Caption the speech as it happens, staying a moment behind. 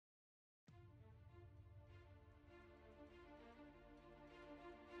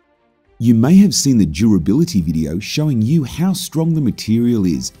You may have seen the durability video showing you how strong the material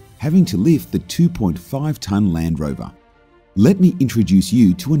is, having to lift the 2.5-ton Land Rover. Let me introduce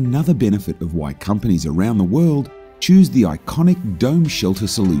you to another benefit of why companies around the world choose the iconic Dome Shelter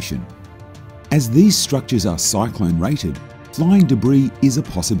solution. As these structures are cyclone rated, flying debris is a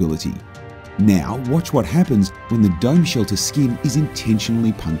possibility. Now watch what happens when the Dome Shelter skin is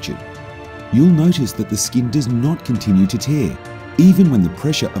intentionally punctured. You'll notice that the skin does not continue to tear, even when the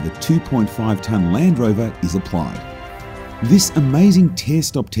pressure of a 2.5-ton Land Rover is applied. This amazing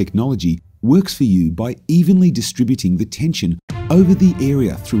TearStop technology works for you by evenly distributing the tension over the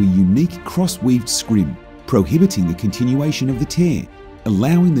area through a unique cross-weaved scrim, prohibiting the continuation of the tear,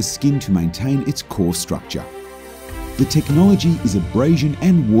 allowing the skin to maintain its core structure. The technology is abrasion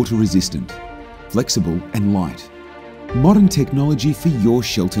and water resistant, flexible and light. Modern technology for your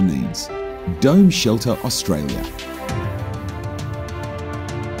shelter needs. Dome Shelter Australia.